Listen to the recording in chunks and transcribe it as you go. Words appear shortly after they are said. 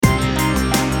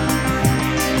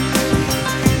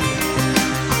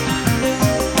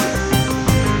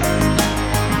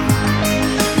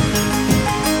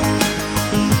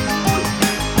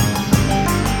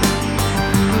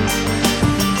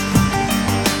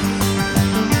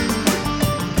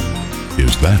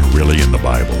that really in the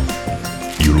Bible?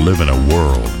 You live in a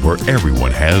world where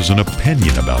everyone has an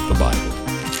opinion about the Bible.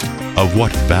 Of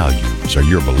what values are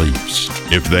your beliefs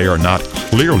if they are not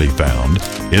clearly found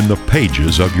in the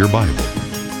pages of your Bible?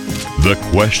 The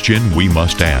question we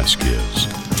must ask is,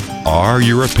 are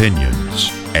your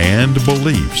opinions and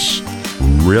beliefs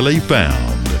really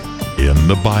found in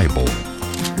the Bible?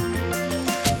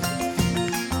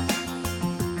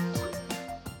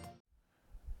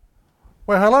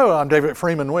 Well, hello, I'm David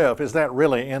Freeman with Is That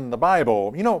Really in the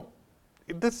Bible? You know,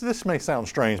 this may sound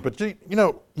strange, but you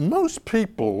know, most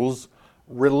people's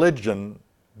religion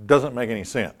doesn't make any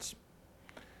sense.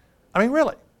 I mean,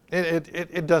 really,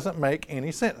 it doesn't make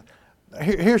any sense.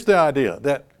 Here's the idea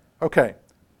that, okay,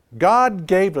 God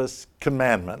gave us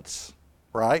commandments,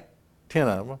 right? 10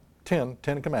 of them,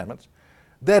 10 commandments,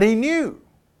 that He knew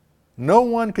no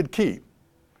one could keep,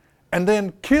 and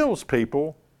then kills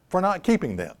people for not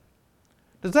keeping them.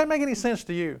 Does that make any sense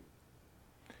to you?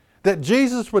 That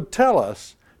Jesus would tell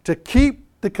us to keep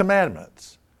the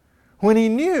commandments when He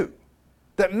knew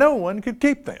that no one could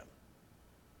keep them.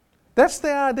 That's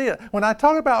the idea. When I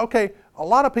talk about, okay, a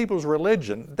lot of people's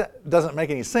religion that doesn't make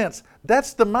any sense,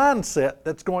 that's the mindset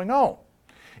that's going on.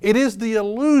 It is the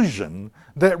illusion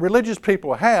that religious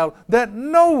people have that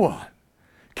no one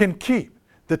can keep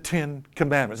the 10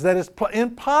 commandments. That is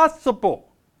impossible.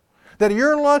 That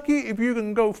you're lucky if you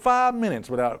can go 5 minutes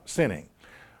without sinning.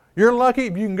 You're lucky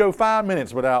if you can go 5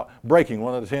 minutes without breaking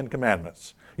one of the 10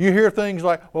 commandments. You hear things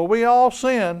like, well, we all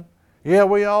sin. Yeah,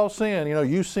 we all sin. You know,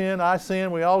 you sin, I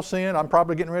sin, we all sin. I'm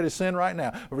probably getting ready to sin right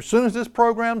now. But as soon as this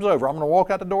program's over, I'm going to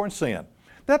walk out the door and sin.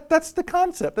 That's the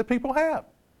concept that people have.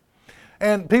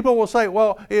 And people will say,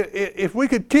 well, if we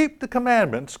could keep the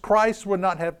commandments, Christ would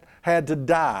not have had to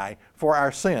die for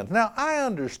our sins. Now, I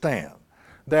understand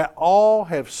that all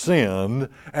have sinned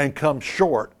and come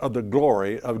short of the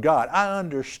glory of God. I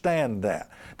understand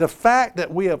that. The fact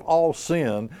that we have all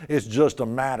sinned is just a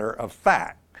matter of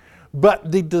fact.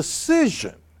 But the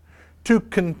decision to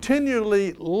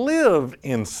continually live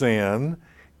in sin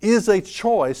is a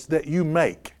choice that you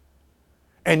make.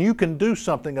 And you can do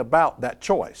something about that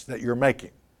choice that you're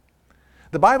making.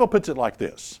 The Bible puts it like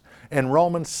this in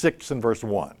Romans 6 and verse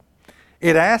 1.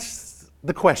 It asks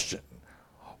the question,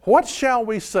 what shall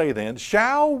we say then?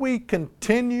 Shall we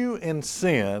continue in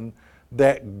sin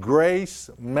that grace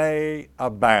may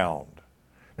abound?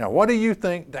 Now, what do you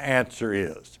think the answer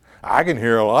is? I can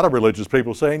hear a lot of religious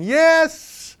people saying,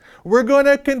 yes, we're going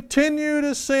to continue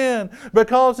to sin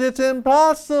because it's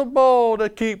impossible to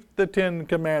keep the 10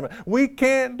 commandments. We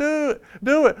can't do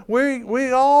it.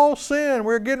 We all sin.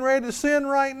 We're getting ready to sin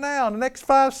right now. In the next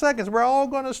 5 seconds, we're all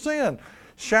going to sin.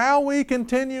 Shall we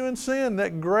continue in sin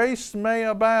that grace may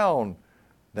abound?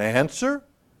 The answer,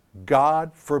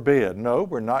 God forbid. No,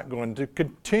 we're not going to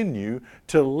continue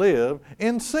to live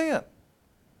in sin.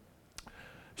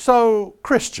 So,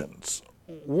 Christians,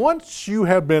 once you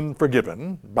have been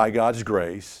forgiven by God's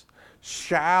grace,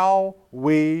 shall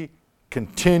we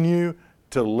continue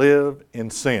to live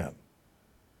in sin?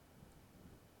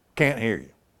 Can't hear you.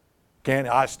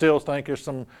 I still think there's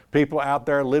some people out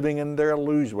there living in their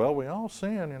illusion. Well, we all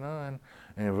sin, you know, and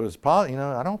if it was possible, you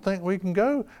know, I don't think we can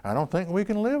go. I don't think we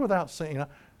can live without sin. You know,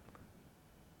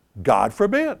 God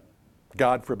forbid.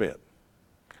 God forbid.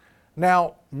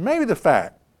 Now, maybe the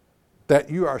fact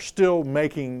that you are still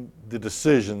making the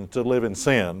decision to live in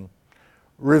sin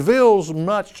reveals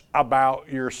much about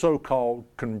your so-called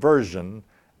conversion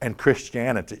and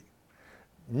Christianity.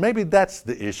 Maybe that's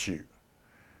the issue.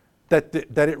 That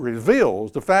it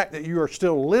reveals, the fact that you are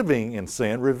still living in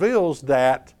sin reveals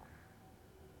that,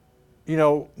 you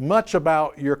know, much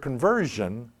about your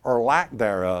conversion or lack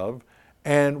thereof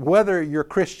and whether your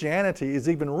Christianity is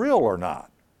even real or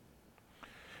not.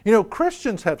 You know,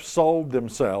 Christians have sold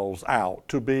themselves out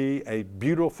to be a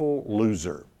beautiful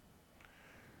loser.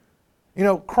 You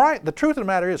know, the truth of the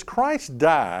matter is Christ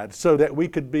died so that we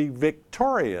could be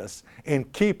victorious in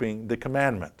keeping the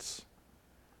commandments.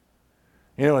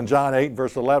 You know, in John 8,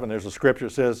 verse 11, there's a scripture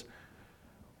that says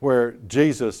where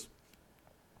Jesus,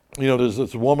 you know, there's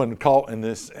this woman caught in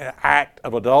this act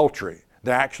of adultery,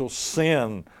 the actual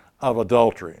sin of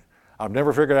adultery. I've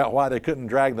never figured out why they couldn't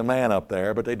drag the man up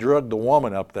there, but they dragged the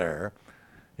woman up there.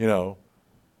 You know,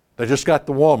 they just got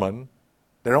the woman.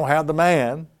 They don't have the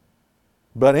man.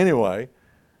 But anyway,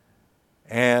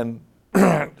 and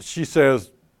she says,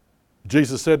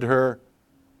 Jesus said to her,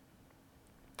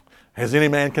 has any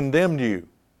man condemned you?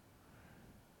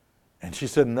 And she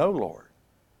said, no, Lord.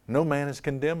 No man has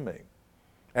condemned me.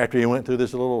 After he went through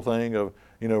this little thing of,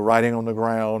 you know, writing on the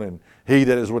ground, and he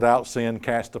that is without sin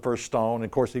cast the first stone. And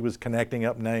of course, he was connecting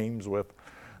up names with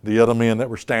the other men that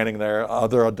were standing there,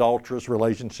 other adulterous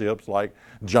relationships like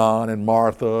John and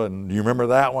Martha. And you remember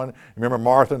that one? You remember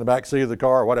Martha in the back seat of the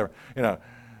car or whatever? Of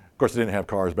course, they didn't have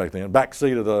cars back then. Back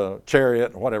seat of the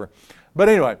chariot or whatever. But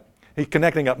anyway, he's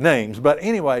connecting up names. But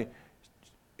anyway,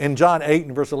 in John 8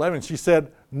 and verse 11, she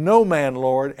said, "No man,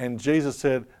 Lord." And Jesus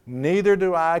said, "Neither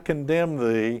do I condemn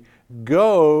thee.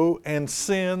 Go and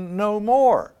sin no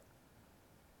more."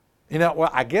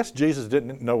 Well, I guess Jesus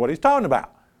didn't know what he's talking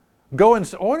about. Go and,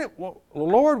 well,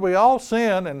 Lord, we all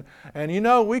sin,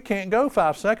 and we can't go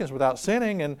 5 seconds without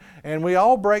sinning, and we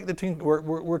all break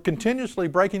we're continuously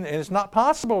breaking, and it's not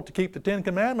possible to keep the 10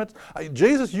 Commandments.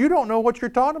 Jesus, you don't know what you're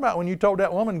talking about when you told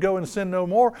that woman, go and sin no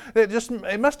more.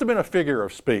 It must have been a figure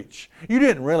of speech. You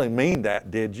didn't really mean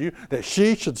that, did you? That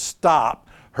she should stop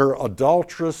her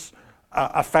adulterous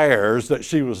affairs that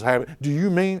she was having. Do you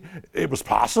mean it was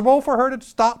possible for her to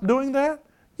stop doing that?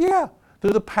 Yeah.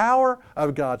 Through the power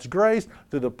of God's grace,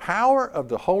 through the power of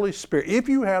the Holy Spirit. If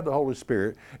you have the Holy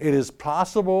Spirit, it is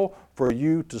possible for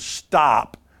you to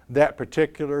stop that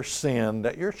particular sin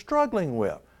that you're struggling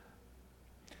with.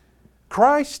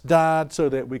 Christ died so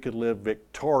that we could live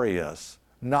victorious,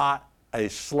 not a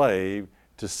slave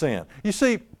to sin. You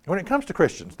see, when it comes to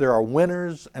Christians, there are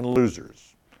winners and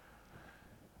losers.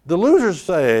 The losers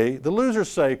say,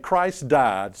 Christ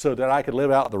died so that I could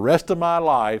live out the rest of my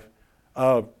life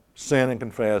of sin and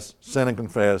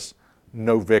confess,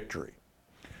 no victory.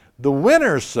 The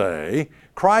winners say,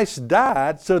 Christ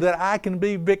died so that I can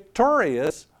be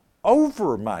victorious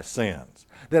over my sins,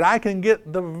 that I can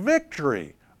get the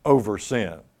victory over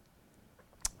sin.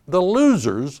 The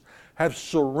losers have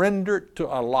surrendered to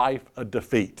a life of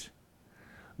defeat.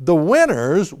 The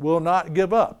winners will not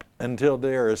give up until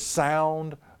there is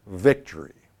sound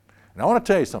victory. And I want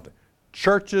to tell you something.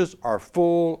 Churches are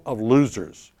full of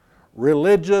losers.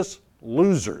 Religious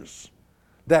losers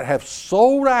that have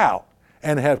sold out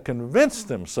and have convinced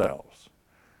themselves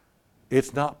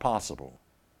it's not possible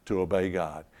to obey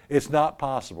God. It's not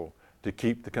possible to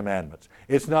keep the commandments.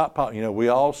 It's not possible. We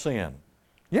all sin.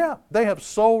 Yeah, they have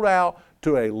sold out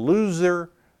to a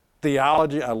loser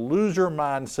theology, a loser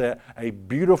mindset,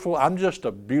 I'm just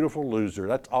a beautiful loser.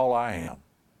 That's all I am.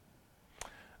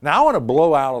 Now I want to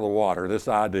blow out of the water this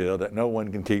idea that no one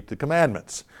can keep the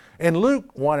commandments. In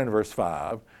Luke 1 and verse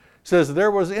 5, it says, "There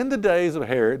was in the days of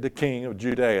Herod, the king of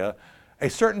Judea, a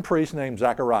certain priest named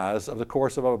Zacharias of the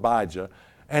course of Abijah,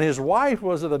 and his wife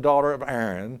was the daughter of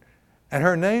Aaron, and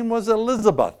her name was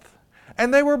Elizabeth.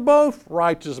 And they were both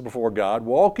righteous before God,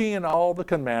 walking in all the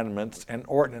commandments and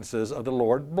ordinances of the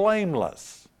Lord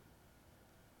blameless."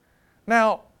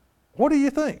 Now, what do you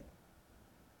think?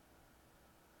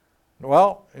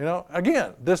 Well,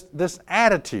 again, this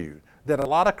attitude that a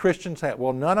lot of Christians have,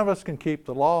 well, none of us can keep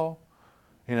the law.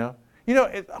 Here's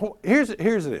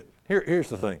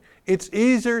the thing. It's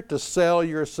easier to sell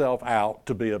yourself out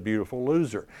to be a beautiful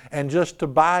loser and just to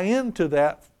buy into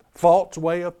that false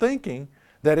way of thinking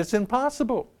that it's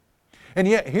impossible. And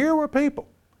yet here were people,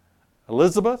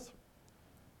 Elizabeth,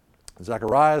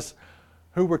 Zacharias,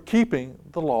 who were keeping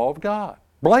the law of God,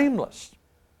 blameless.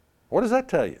 What does that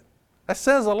tell you? That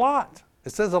says a lot. It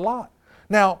says a lot.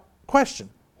 Now, question,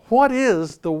 what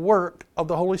is the work of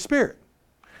the Holy Spirit?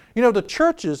 The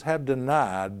churches have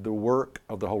denied the work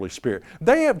of the Holy Spirit.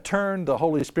 They have turned the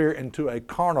Holy Spirit into a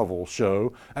carnival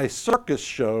show, a circus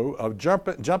show of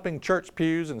jumping church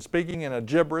pews and speaking in a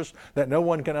gibberish that no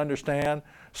one can understand,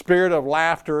 spirit of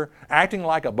laughter, acting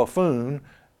like a buffoon.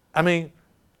 I mean,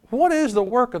 what is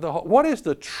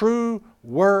the true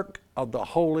work of the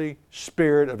Holy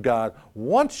Spirit of God?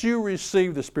 Once you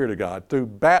receive the Spirit of God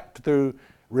through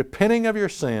repenting of your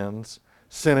sins,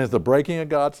 sin is the breaking of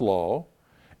God's law,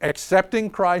 accepting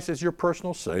Christ as your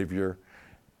personal Savior,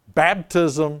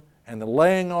 baptism, and the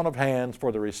laying on of hands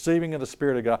for the receiving of the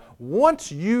Spirit of God.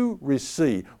 Once you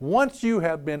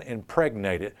have been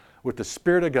impregnated with the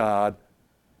Spirit of God,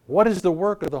 what is the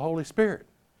work of the Holy Spirit?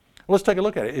 Well, let's take a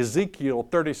look at it. Ezekiel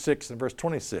 36 and verse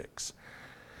 26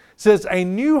 says, "A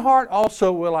new heart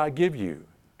also will I give you,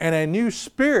 and a new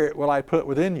spirit will I put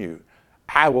within you.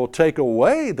 I will take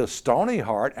away the stony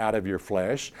heart out of your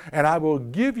flesh, and I will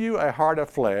give you a heart of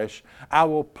flesh. I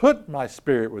will put my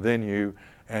spirit within you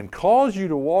and cause you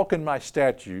to walk in my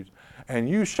statutes, and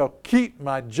you shall keep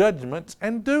my judgments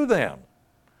and do them."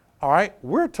 All right,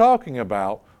 we're talking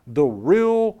about the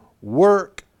real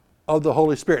work of the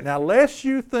Holy Spirit. Now, lest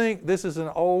you think this is an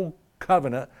old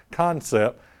covenant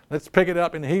concept, let's pick it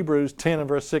up in Hebrews 10 and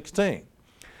verse 16.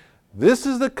 "This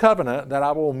is the covenant that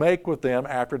I will make with them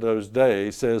after those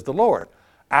days, says the Lord.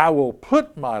 I will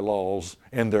put my laws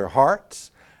in their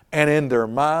hearts, and in their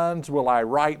minds will I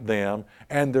write them,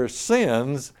 and their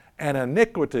sins and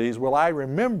iniquities will I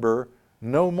remember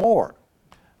no more.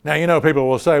 Now, people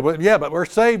will say, well, yeah, but we're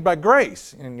saved by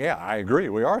grace. And yeah, I agree,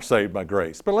 we are saved by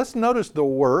grace. But let's notice the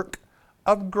work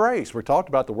of grace. We talked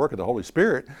about the work of the Holy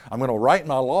Spirit. I'm going to write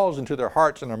my laws into their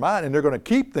hearts and their mind, and they're going to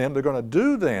keep them, they're going to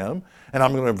do them, and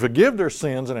I'm going to forgive their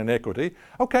sins and iniquity.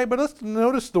 Okay, but let's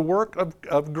notice the work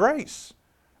of grace.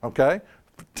 Okay,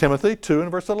 Timothy 2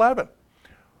 and verse 11.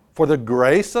 For the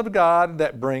grace of God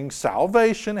that brings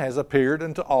salvation has appeared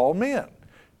unto all men,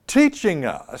 teaching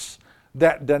us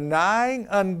that denying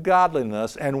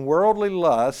ungodliness and worldly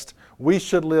lust, we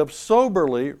should live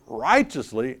soberly,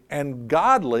 righteously, and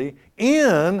godly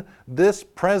in this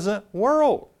present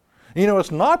world.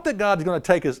 It's not that God's going to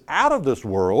take us out of this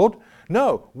world.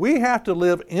 No, we have to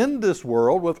live in this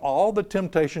world with all the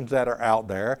temptations that are out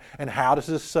there. And how does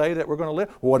this say that we're going to live?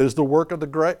 What is the work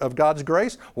of God's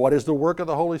grace? What is the work of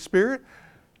the Holy Spirit?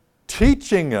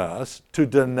 Teaching us to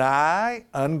deny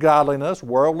ungodliness,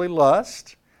 worldly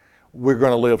lust. We're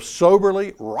going to live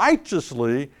soberly,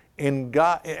 righteously, and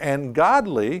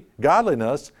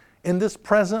godliness in this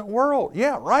present world.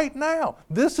 Yeah, right now.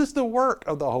 This is the work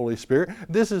of the Holy Spirit.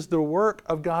 This is the work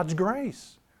of God's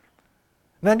grace.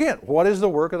 Now again, what is the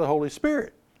work of the Holy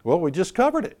Spirit? Well, we just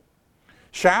covered it.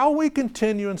 Shall we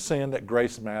continue in sin that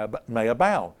grace may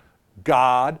abound?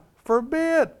 God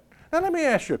forbid. Now let me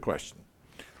ask you a question.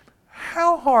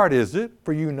 How hard is it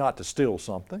for you not to steal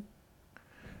something?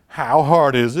 How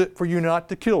hard is it for you not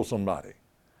to kill somebody?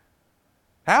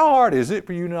 How hard is it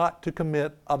for you not to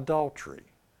commit adultery?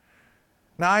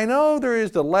 Now I know there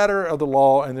is the letter of the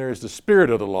law and there is the spirit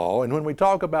of the law, and when we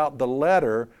talk about the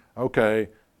letter, okay,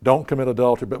 don't commit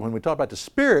adultery, but when we talk about the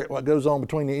spirit, what goes on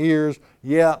between the ears,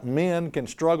 yeah, men can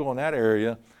struggle in that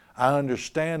area. I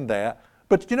understand that.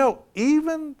 But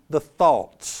even the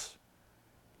thoughts,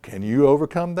 can you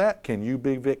overcome that? Can you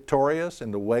be victorious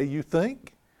in the way you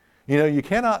think? You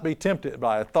cannot be tempted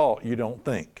by a thought you don't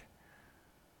think.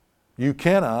 You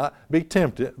cannot be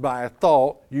tempted by a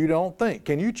thought you don't think.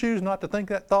 Can you choose not to think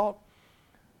that thought?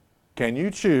 Can you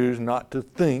choose not to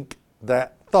think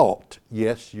that thought?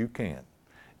 Yes, you can.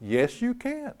 Yes, you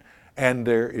can. And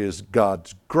there is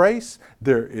God's grace,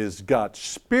 there is God's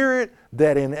Spirit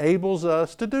that enables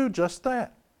us to do just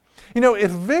that.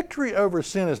 If victory over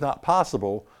sin is not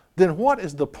possible, then what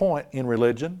is the point in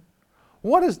religion?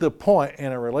 What is the point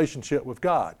in a relationship with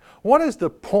God? What is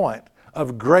the point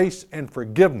of grace and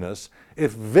forgiveness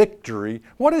if victory,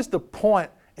 what is the point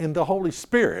in the Holy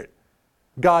Spirit,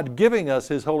 God giving us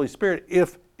His Holy Spirit,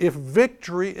 if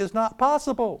victory is not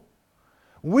possible?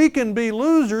 We can be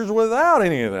losers without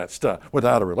any of that stuff,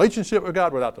 without a relationship with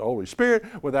God, without the Holy Spirit,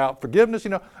 without forgiveness.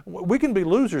 We can be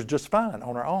losers just fine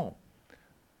on our own.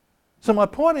 So my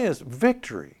point is,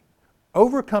 victory,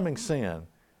 overcoming sin,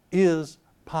 is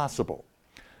possible.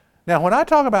 Now, when I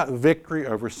talk about victory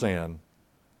over sin,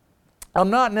 I'm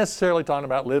not necessarily talking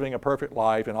about living a perfect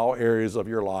life in all areas of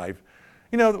your life.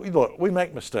 Look, we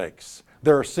make mistakes.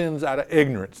 There are sins out of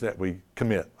ignorance that we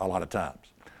commit a lot of times.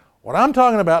 What I'm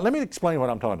talking about, let me explain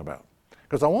what I'm talking about.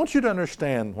 Because I want you to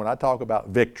understand when I talk about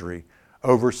victory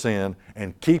over sin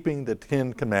and keeping the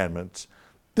 10 Commandments,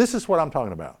 this is what I'm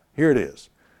talking about. Here it is.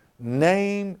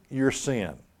 Name your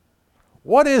sin.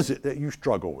 What is it that you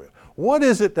struggle with? What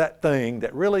is it, that thing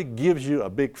that really gives you a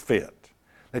big fit,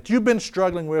 that you've been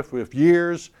struggling with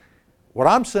years? What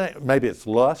I'm saying, maybe it's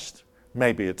lust,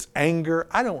 maybe it's anger,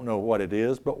 I don't know what it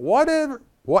is, but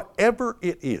whatever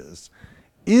it is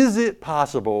it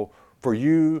possible for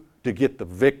you to get the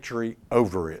victory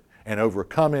over it and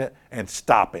overcome it and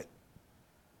stop it?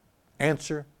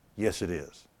 Answer, yes it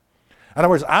is. In other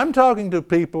words, I'm talking to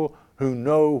people who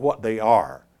know what they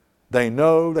are. They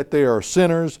know that they are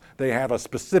sinners. They have a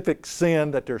specific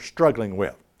sin that they're struggling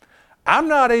with. I'm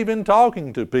not even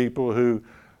talking to people who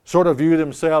sort of view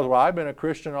themselves, well, I've been a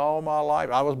Christian all my life.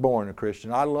 I was born a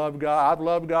Christian. I love God. I've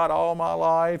loved God all my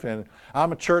life, and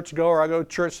I'm a church goer. I go to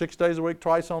church 6 days a week,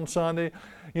 twice on Sunday.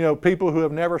 People who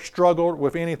have never struggled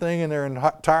with anything in their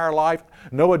entire life,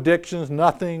 no addictions,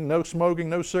 nothing, no smoking,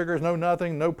 no cigarettes, no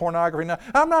nothing, no pornography. No.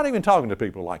 I'm not even talking to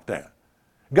people like that.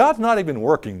 God's not even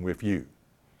working with you,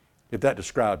 if that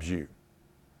describes you.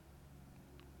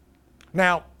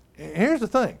 Now, here's the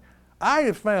thing. I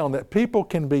have found that people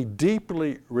can be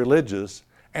deeply religious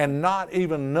and not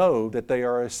even know that they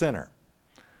are a sinner.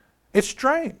 It's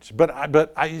strange, but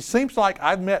it seems like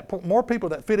I've met more people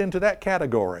that fit into that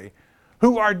category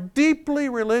who are deeply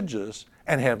religious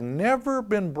and have never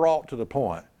been brought to the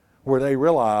point where they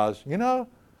realize,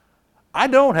 I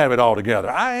don't have it all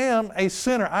together. I am a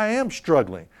sinner. I am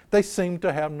struggling. They seem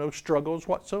to have no struggles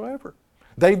whatsoever.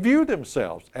 They view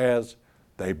themselves as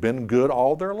they've been good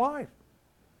all their life.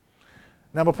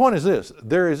 Now my point is this,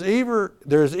 there is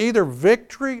either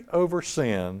victory over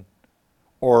sin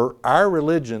or our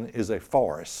religion is a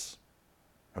farce.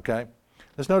 Okay?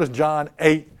 Let's notice John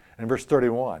 8 and verse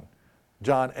 31.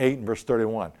 John 8 and verse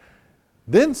 31.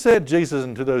 Then said Jesus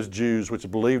unto those Jews which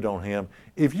believed on him,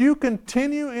 if you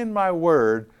continue in my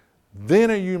word,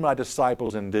 then are you my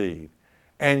disciples indeed.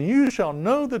 And you shall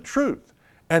know the truth,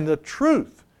 and the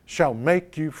truth shall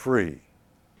make you free.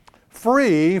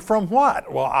 Free from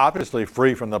what? Well, obviously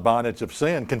free from the bondage of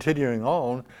sin. Continuing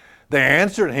on, they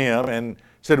answered him and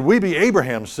said, we be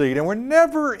Abraham's seed, and we're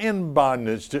never in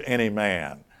bondage to any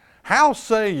man. How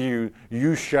say you,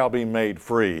 you shall be made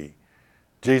free?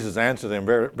 Jesus answered them,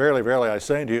 verily, verily, I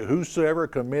say unto you, whosoever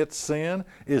commits sin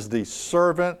is the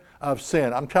servant of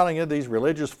sin. I'm telling you, these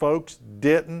religious folks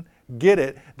didn't get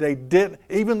it. They didn't,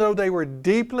 even though they were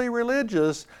deeply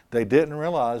religious, they didn't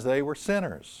realize they were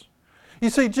sinners. You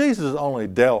see, Jesus only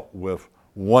dealt with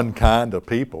one kind of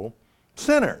people,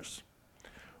 sinners.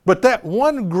 But that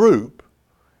one group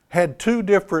had two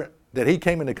different, that he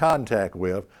came into contact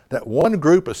with, that one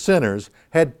group of sinners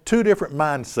had two different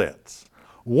mindsets.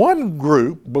 One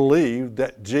group believed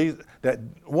that Jesus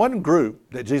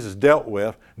dealt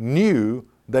with knew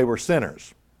they were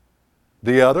sinners.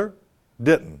 The other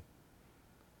didn't.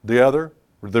 The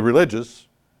religious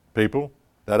people,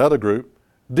 that other group,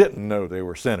 didn't know they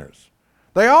were sinners.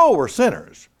 They all were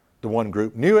sinners. The one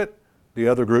group knew it, the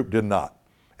other group did not.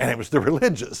 And it was the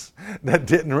religious that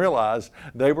didn't realize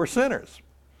they were sinners.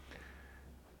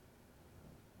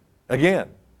 Again,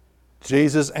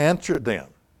 Jesus answered them,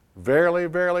 verily,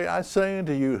 verily, I say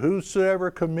unto you, whosoever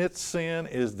commits sin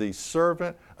is the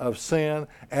servant of sin.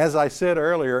 As I said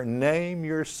earlier, name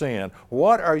your sin.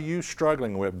 What are you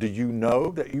struggling with? Do you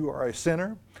know that you are a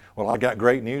sinner? Well, I got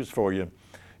great news for you.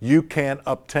 You can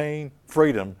obtain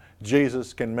freedom.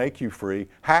 Jesus can make you free.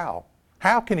 How?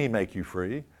 How can he make you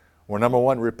free? Well, number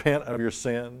one, repent of your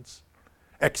sins.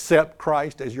 Accept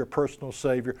Christ as your personal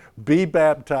Savior. Be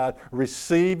baptized.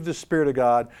 Receive the Spirit of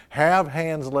God. Have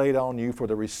hands laid on you for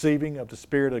the receiving of the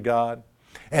Spirit of God.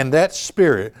 And that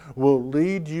Spirit will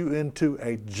lead you into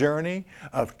a journey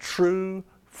of true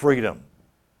freedom.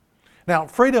 Now,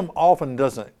 freedom often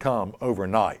doesn't come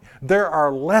overnight. There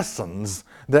are lessons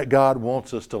that God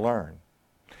wants us to learn.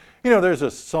 You know, there's a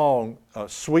song,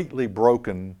 Sweetly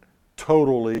Broken,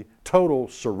 Total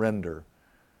Surrender.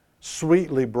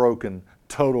 Sweetly broken,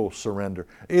 total surrender.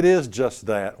 It is just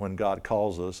that when God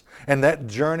calls us. And that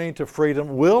journey to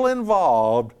freedom will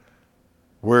involve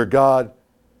where God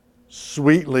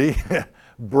sweetly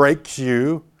breaks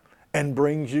you and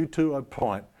brings you to a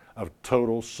point of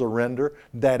total surrender.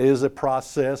 That is a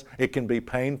process. It can be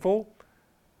painful,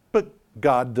 but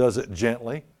God does it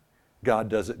gently. God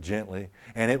does it gently,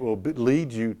 and it will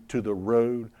lead you to the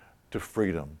road to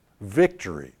freedom,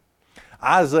 victory.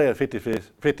 Isaiah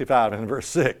 55 and verse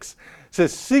 6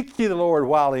 says, seek ye the Lord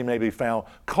while he may be found.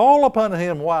 Call upon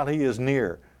him while he is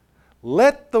near.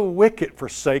 Let the wicked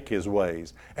forsake his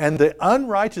ways, and the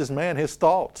unrighteous man his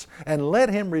thoughts, and let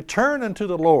him return unto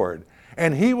the Lord,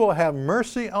 and he will have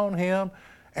mercy on him,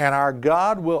 and our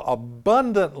God will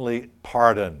abundantly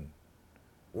pardon.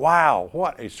 Wow,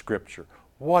 what a scripture.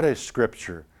 What a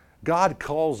scripture. God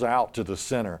calls out to the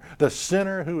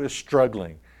sinner who is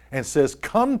struggling, and says,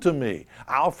 come to me,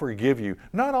 I'll forgive you.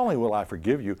 Not only will I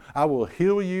forgive you, I will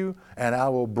heal you and I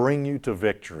will bring you to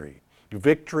victory.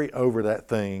 Victory over that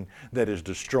thing that is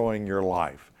destroying your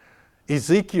life.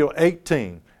 Ezekiel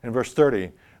 18 and verse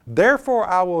 30, therefore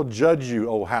I will judge you,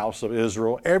 O house of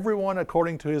Israel, everyone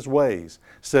according to his ways,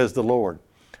 says the Lord.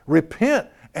 Repent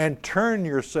and turn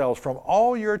yourselves from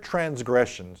all your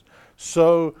transgressions,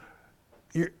 so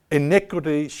your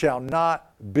iniquity shall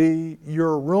not be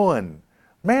your ruin.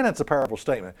 Man, it's a powerful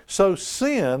statement. So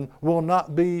sin will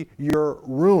not be your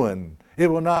ruin. It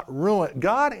will not ruin.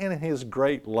 God in his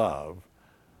great love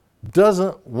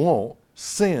doesn't want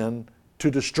sin to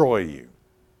destroy you.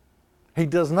 He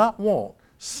does not want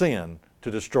sin to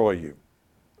destroy you.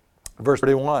 Verse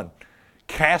 31,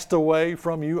 cast away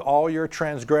from you all your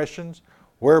transgressions,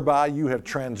 whereby you have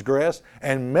transgressed,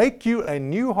 and make you a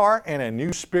new heart and a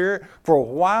new spirit. For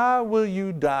why will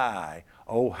you die,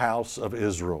 O house of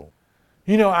Israel?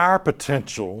 You know, our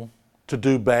potential to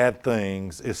do bad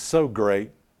things is so great.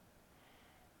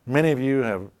 Many of you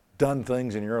have done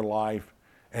things in your life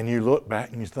and you look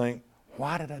back and you think,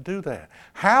 why did I do that?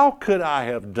 How could I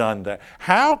have done that?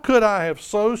 How could I have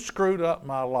so screwed up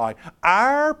my life?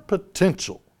 Our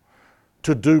potential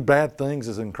to do bad things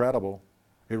is incredible.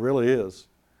 It really is.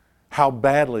 How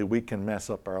badly we can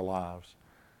mess up our lives.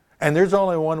 And there's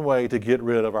only one way to get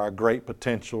rid of our great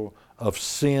potential of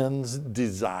sin's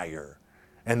desire.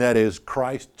 and that is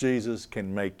Christ Jesus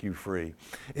can make you free.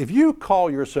 If you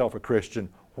call yourself a Christian,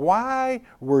 why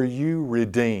were you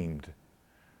redeemed?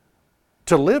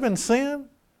 To live in sin?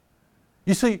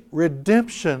 You see,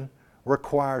 redemption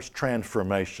requires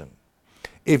transformation.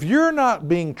 If you're not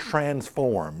being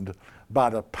transformed by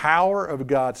the power of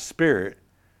God's Spirit,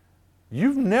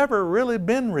 you've never really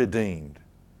been redeemed.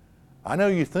 I know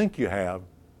you think you have,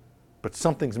 but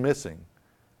something's missing.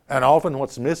 And often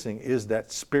what's missing is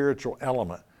that spiritual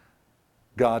element,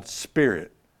 God's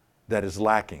Spirit, that is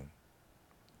lacking.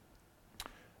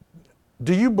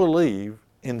 Do you believe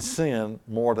in sin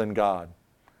more than God?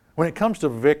 When it comes to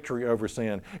victory over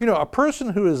sin, a person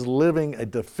who is living a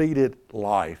defeated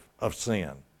life of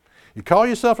sin, you call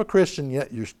yourself a Christian,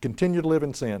 yet you continue to live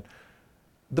in sin.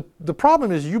 The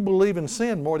problem is you believe in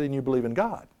sin more than you believe in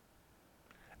God.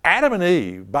 Adam and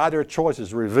Eve, by their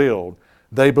choices, revealed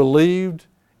they believed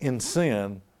in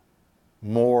sin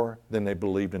more than they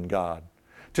believed in God.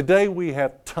 Today we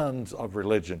have tons of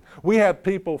religion. We have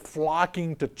people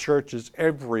flocking to churches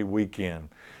every weekend.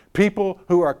 People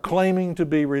who are claiming to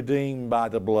be redeemed by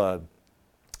the blood.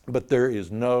 But there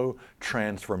is no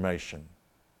transformation.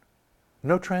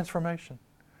 No transformation.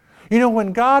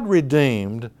 When God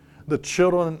redeemed the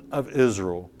children of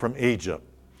Israel from Egypt,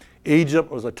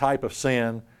 Egypt was a type of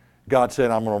sin. God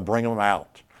said, I'm going to bring them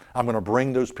out. I'm going to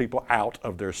bring those people out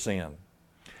of their sin.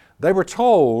 They were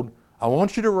told, I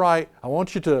want you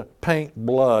to paint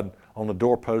blood on the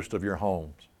doorpost of your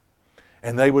homes.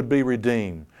 And they would be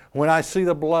redeemed. When I see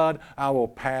the blood, I will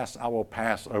pass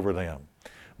over them.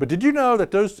 But did you know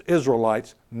that those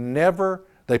Israelites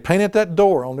they painted that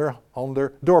door on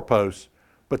their doorposts,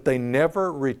 but they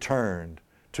never returned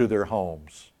to their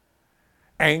homes.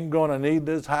 Ain't gonna need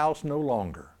this house no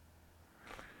longer.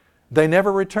 They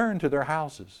never returned to their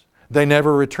houses. They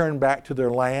never returned back to their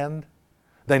land.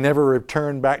 They never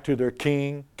returned back to their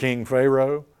king, King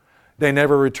Pharaoh. They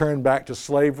never returned back to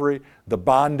slavery, the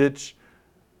bondage.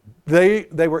 They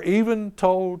were even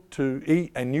told to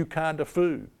eat a new kind of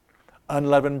food,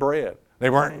 unleavened bread. They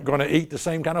weren't going to eat the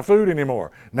same kind of food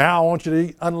anymore. Now I want you to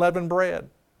eat unleavened bread.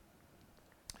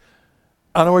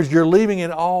 In other words, you're leaving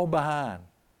it all behind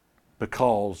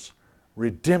because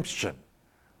redemption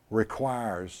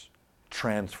requires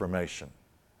transformation.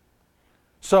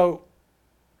 So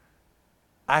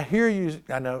I hear you,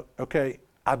 I know, okay,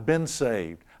 I've been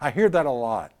saved. I hear that a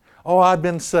lot. Oh, I've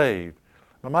been saved.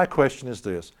 But my question is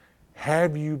this: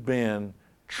 have you been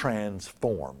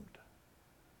transformed?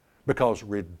 Because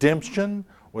redemption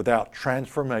without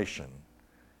transformation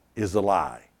is a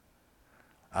lie.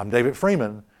 I'm David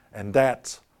Freeman, and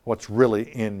that's what's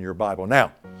really in your Bible.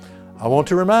 Now, I want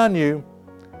to remind you,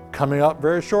 coming up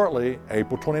very shortly,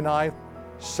 April 29th,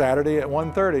 Saturday at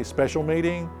 1:30, special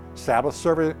meeting, Sabbath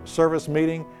service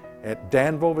meeting at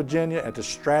Danville, Virginia at the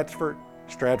Stratford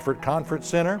Conference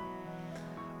Center.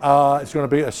 It's going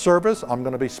to be a service. I'm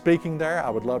going to be speaking there.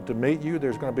 I would love to meet you.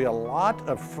 There's going to be a lot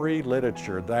of free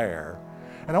literature there.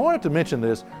 And I wanted to mention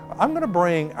this. I'm going to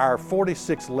bring our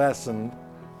 46 lesson,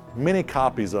 many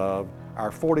copies of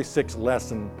our 46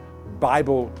 lesson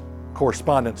Bible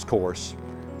correspondence course.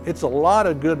 It's a lot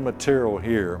of good material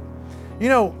here.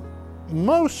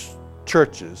 Most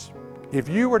churches, if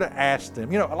you were to ask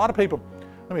them, a lot of people,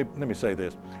 let me say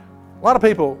this. A lot of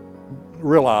people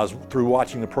realize through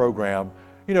watching the program,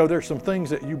 there's some things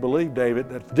that you believe, David,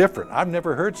 that's different. I've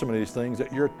never heard some of these things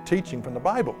that you're teaching from the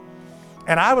Bible.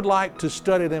 And I would like to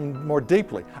study them more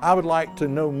deeply. I would like to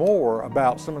know more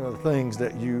about some of the things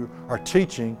that you are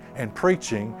teaching and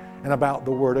preaching and about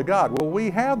the Word of God. Well, we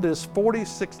have this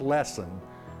 46 lesson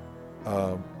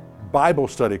Bible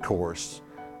study course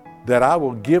that I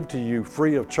will give to you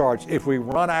free of charge. If we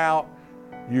run out,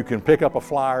 you can pick up a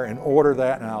flyer and order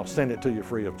that, and I'll send it to you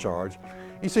free of charge.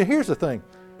 You see, here's the thing.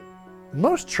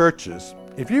 Most churches,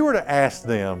 if you were to ask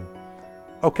them,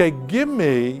 okay, give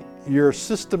me your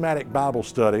systematic Bible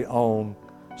study on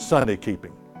Sunday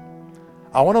keeping.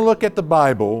 I want to look at the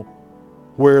Bible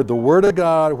where the Word of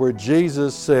God, where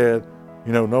Jesus said,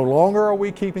 no longer are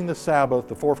we keeping the Sabbath,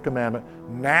 the fourth commandment.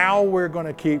 Now we're going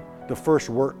to keep the first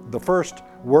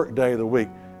work day of the week.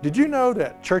 Did you know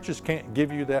that churches can't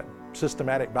give you that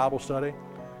systematic Bible study?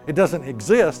 It doesn't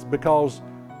exist because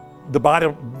the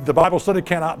Bible study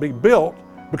cannot be built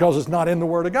because it's not in the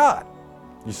Word of God,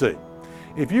 you see.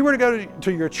 If you were to go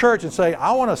to your church and say,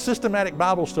 I want a systematic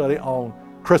Bible study on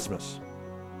Christmas,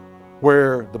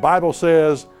 where the Bible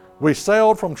says we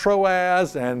sailed from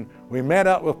Troas and we met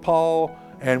up with Paul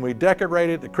and we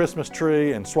decorated the Christmas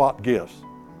tree and swapped gifts.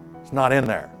 It's not in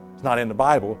there. It's not in the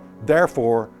Bible.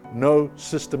 Therefore, no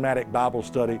systematic Bible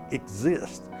study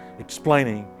exists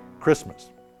explaining Christmas.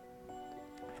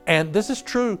 And this is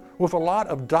true with a lot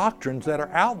of doctrines that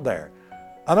are out there.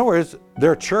 In other words,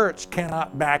 their church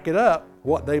cannot back it up,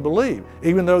 what they believe.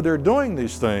 Even though they're doing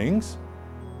these things,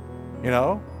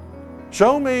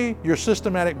 show me your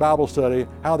systematic Bible study,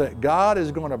 how that God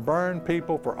is going to burn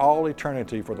people for all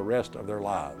eternity for the rest of their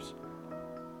lives.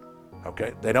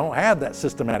 Okay, they don't have that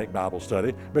systematic Bible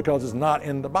study because it's not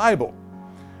in the Bible.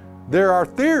 There are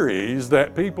theories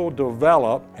that people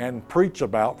develop and preach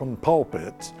about from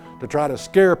pulpits to try to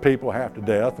scare people half to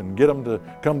death and get them to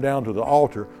come down to the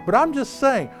altar. But I'm just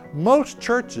saying, most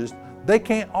churches, they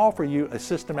can't offer you a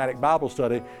systematic Bible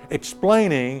study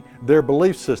explaining their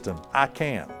belief system. I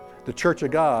can. The Church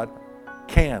of God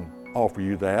can offer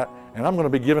you that, and I'm going to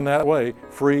be giving that away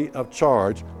free of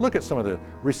charge. Look at some of the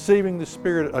receiving the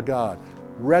Spirit of God,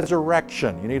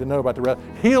 resurrection. You need to know about the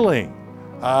healing,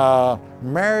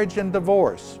 marriage and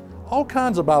divorce, all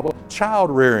kinds of Bible,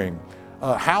 child rearing,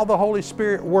 how the Holy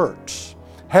Spirit works,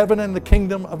 heaven and the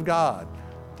kingdom of God,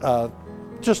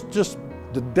 just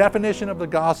the definition of the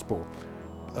gospel,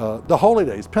 the holy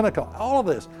days, Pentecost, all of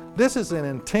this. This is an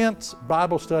intense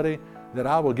Bible study that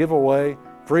I will give away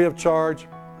free of charge.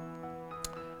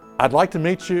 I'd like to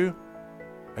meet you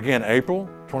again April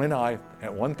 29th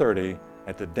at 1:30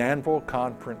 at the Danville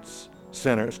Conference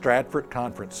Center, Stratford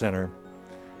Conference Center.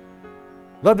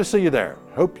 Love to see you there.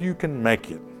 Hope you can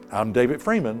make it. I'm David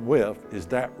Freeman with Is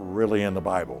That Really in the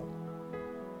Bible?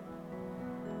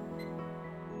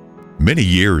 Many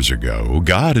years ago,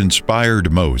 God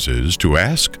inspired Moses to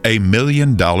ask a $1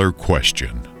 million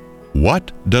question.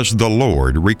 What does the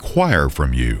Lord require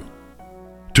from you?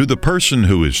 To the person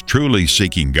who is truly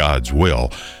seeking God's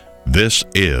will, this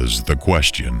is the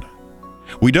question.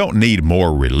 We don't need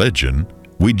more religion.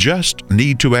 We just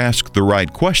need to ask the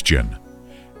right question.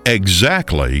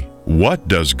 Exactly what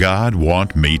does God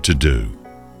want me to do?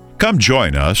 Come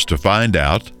join us to find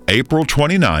out April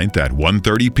 29th at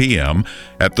 1:30 p.m.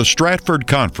 at the Stratford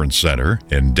Conference Center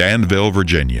in Danville,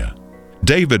 Virginia.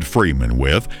 David Freeman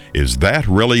with Is That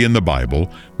Really in the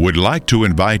Bible would like to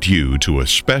invite you to a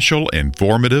special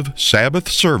informative Sabbath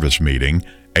service meeting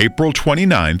April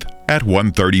 29th at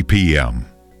 1:30 p.m.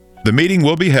 The meeting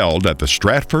will be held at the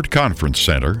Stratford Conference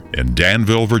Center in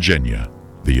Danville, Virginia.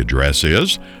 The address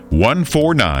is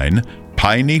 149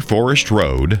 Piney Forest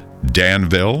Road,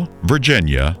 Danville,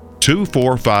 Virginia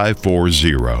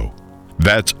 24540.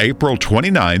 That's April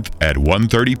 29th at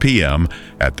 1:30 p.m.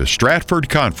 at the Stratford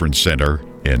Conference Center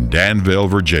in Danville,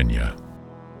 Virginia.